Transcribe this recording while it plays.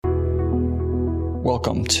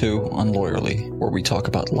Welcome to UNLAWYERLY, where we talk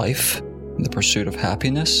about life, the pursuit of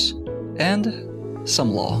happiness, and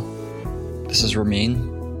some law. This is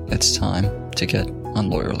Ramin. It's time to get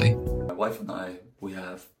unlawyerly. My wife and I, we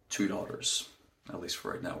have 2 daughters. At least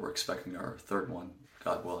for right now. We're expecting our 3rd one,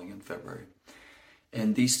 God willing, in February.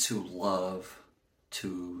 And these 2 love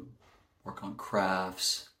to work on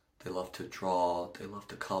crafts. They love to draw. They love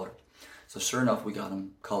to color. So sure enough, we got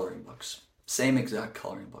them coloring books. Same exact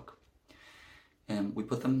coloring book. And we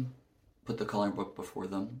put the coloring book before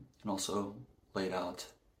them and also laid out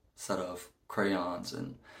a set of crayons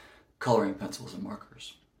and coloring pencils and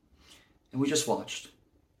markers. And we just watched.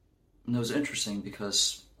 And it was interesting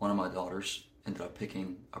because one of my daughters ended up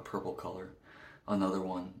picking a purple color. Another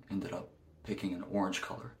one ended up picking an orange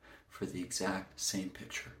color for the exact same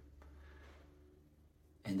picture.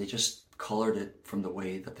 And they just colored it from the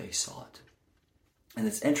way that they saw it. And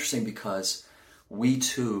it's interesting because we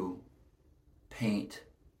too paint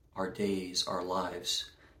our days, our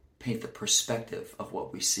lives, paint the perspective of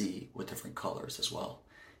what we see with different colors as well.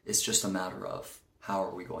 It's just a matter of how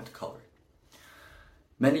are we going to color it.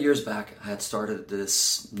 Many years back, I had started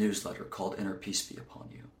this newsletter called Inner Peace Be Upon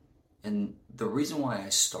You. And the reason why I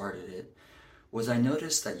started it was I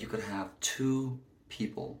noticed that you could have 2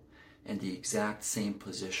 people in the exact same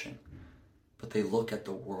position, but they look at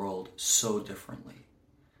the world so differently.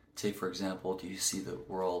 Take, for example, do you see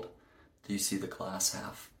the glass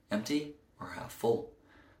half empty or half full?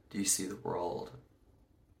 Do you see the world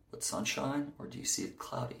with sunshine or do you see it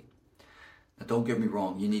cloudy? Now don't get me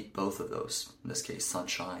wrong, you need both of those. In this case,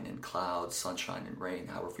 sunshine and clouds, sunshine and rain,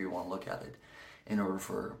 however you want to look at it, in order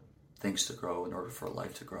for things to grow, in order for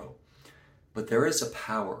life to grow. But there is a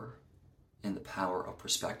power in the power of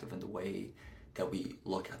perspective in the way that we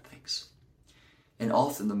look at things. And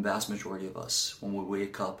often the vast majority of us, when we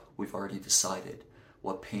wake up, we've already decided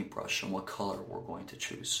what paintbrush and what color we're going to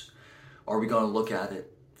choose. Are we going to look at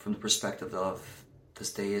it from the perspective of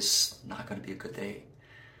this day is not going to be a good day?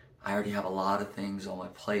 I already have a lot of things on my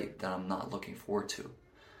plate that I'm not looking forward to.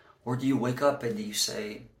 Or do you wake up and do you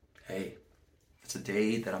say, hey, it's a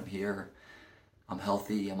day that I'm here, I'm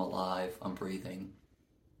healthy, I'm alive, I'm breathing,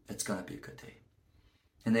 it's going to be a good day.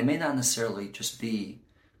 And they may not necessarily just be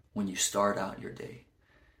when you start out your day.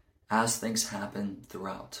 As things happen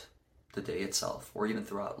throughout the day itself, or even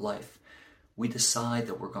throughout life, we decide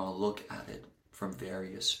that we're going to look at it from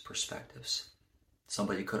various perspectives.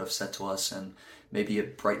 Somebody could have said to us, and maybe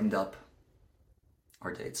it brightened up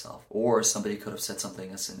our day itself. Or somebody could have said something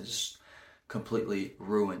and just completely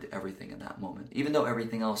ruined everything in that moment, even though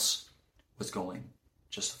everything else was going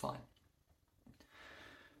just fine.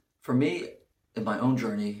 For me, in my own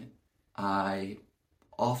journey, I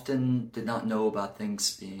often did not know about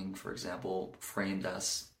things being, for example, framed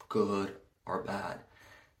as good or bad.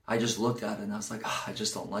 I just looked at it and I was like, I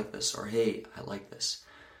just don't like this, or hey, I like this.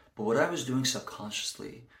 But what I was doing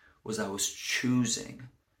subconsciously was I was choosing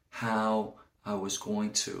how I was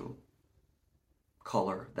going to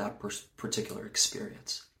color that particular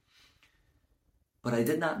experience. But I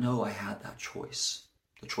did not know I had that choice.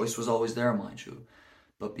 The choice was always there, mind you.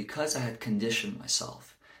 But because I had conditioned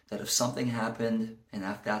myself that if something happened and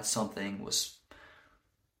if that something was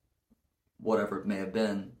whatever it may have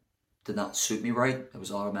been, did not suit me right, it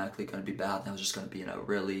was automatically going to be bad and I was just going to be in a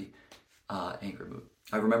really angry mood.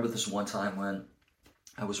 I remember this one time when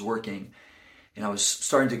I was working and I was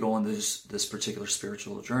starting to go on this particular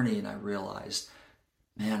spiritual journey, and I realized,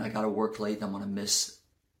 man, I got to work late and I'm going to miss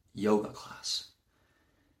yoga class.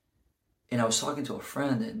 And I was talking to a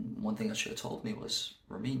friend, and one thing that she had told me was,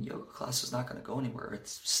 Ramin, yoga class is not going to go anywhere.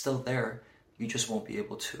 It's still there. You just won't be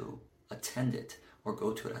able to attend it or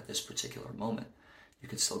go to it at this particular moment. You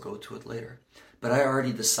can still go to it later. But I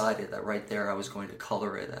already decided that right there I was going to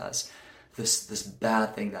color it as this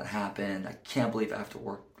bad thing that happened. I can't believe I have to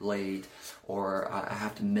work late, or I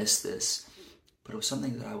have to miss this. But it was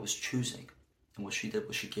something that I was choosing. And what she did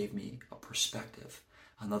was she gave me a perspective,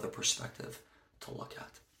 another perspective to look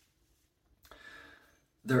at.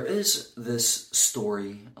 There is this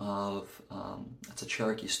story of, it's a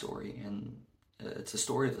Cherokee story, and it's a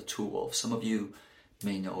story of the 2 wolves. Some of you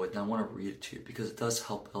may know it, and I want to read it to you because it does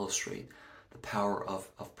help illustrate the power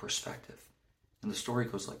of perspective. And the story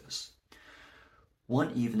goes like this.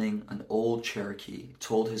 One evening, an old Cherokee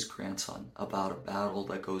told his grandson about a battle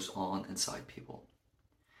that goes on inside people.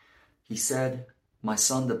 He said, "My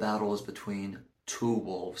son, the battle is between 2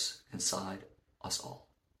 wolves inside us all.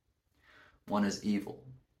 One is evil.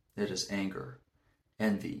 It is anger,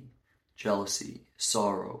 envy, jealousy,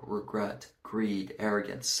 sorrow, regret, greed,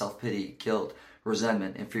 arrogance, self-pity, guilt,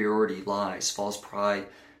 resentment, inferiority, lies, false pride,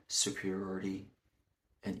 superiority,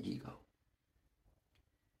 and ego.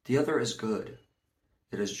 The other is good.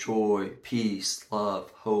 It is joy, peace,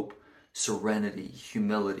 love, hope, serenity,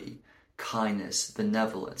 humility, kindness,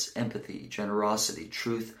 benevolence, empathy, generosity,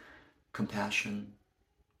 truth, compassion,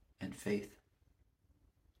 and faith.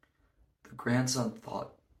 The grandson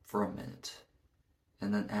thought for a minute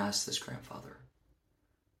and then asked his grandfather,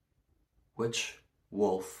 which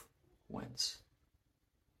wolf wins?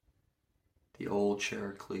 The old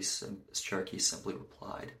Cherokee simply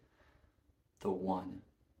replied, the one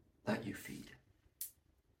that you feed.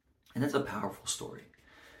 And it's a powerful story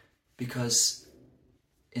because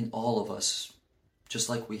in all of us, just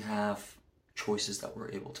like we have choices that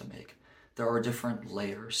we're able to make, there are different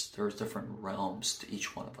layers, there's different realms to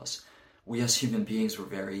each one of us. We as human beings were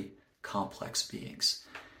very complex beings.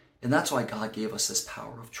 And that's why God gave us this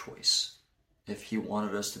power of choice. If he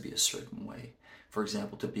wanted us to be a certain way, for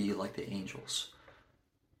example, to be like the angels,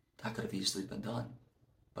 that could have easily been done.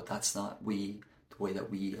 But that's not the way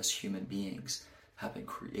that we as human beings have been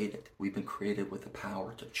created. We've been created with the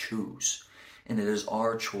power to choose. And it is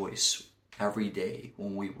our choice every day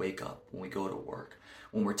when we wake up, when we go to work,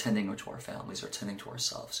 when we're tending to our families or tending to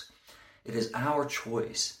ourselves. It is our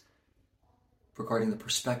choice regarding the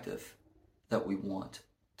perspective that we want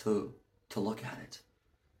to look at it.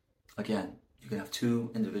 Again, you can have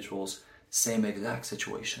two individuals, same exact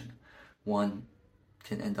situation. One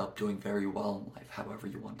can end up doing very well in life, however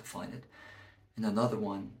you want to define it. And another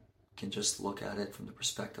one can just look at it from the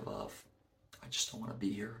perspective of, I just don't want to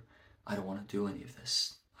be here. I don't want to do any of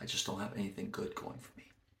this. I just don't have anything good going for me.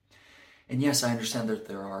 And yes, I understand that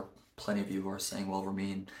there are plenty of you who are saying, well,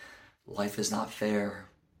 Ramin, life is not fair.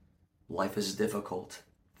 Life is difficult.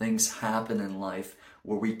 Things happen in life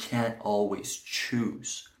where we can't always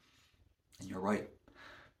choose. And you're right.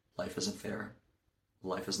 Life isn't fair.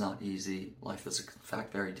 Life is not easy. Life is, in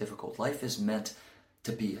fact, very difficult. Life is meant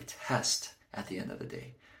to be a test at the end of the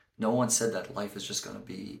day. No one said that life is just going to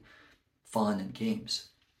be fun and games.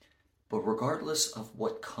 But regardless of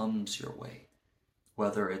what comes your way,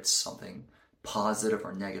 whether it's something positive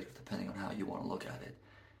or negative, depending on how you want to look at it,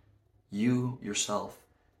 you yourself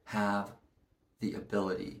have the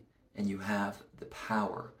ability and you have the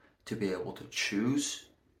power to be able to choose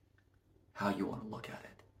how you want to look at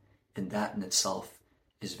it. And that in itself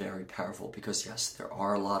is very powerful because yes, there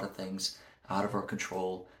are a lot of things out of our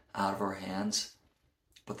control, out of our hands,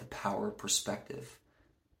 but the power of perspective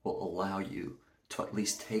will allow you to at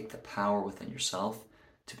least take the power within yourself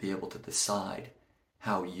to be able to decide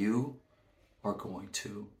how you are going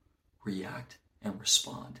to react and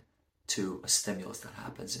respond to a stimulus that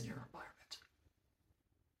happens in your environment.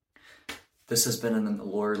 This has been an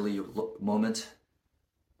Unlawyerly moment.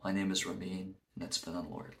 My name is Ramin, and it's been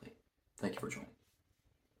Unlawyerly. Thank you for joining.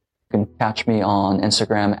 You can catch me on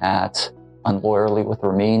Instagram at Unlawyerly with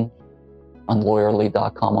Ramin,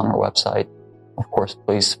 unlawyerly.com on our website. Of course,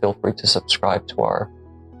 please feel free to subscribe to our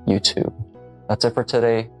YouTube. That's it for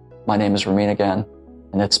today. My name is Ramin again,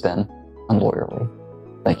 and it's been Unlawyerly.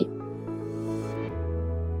 Thank you.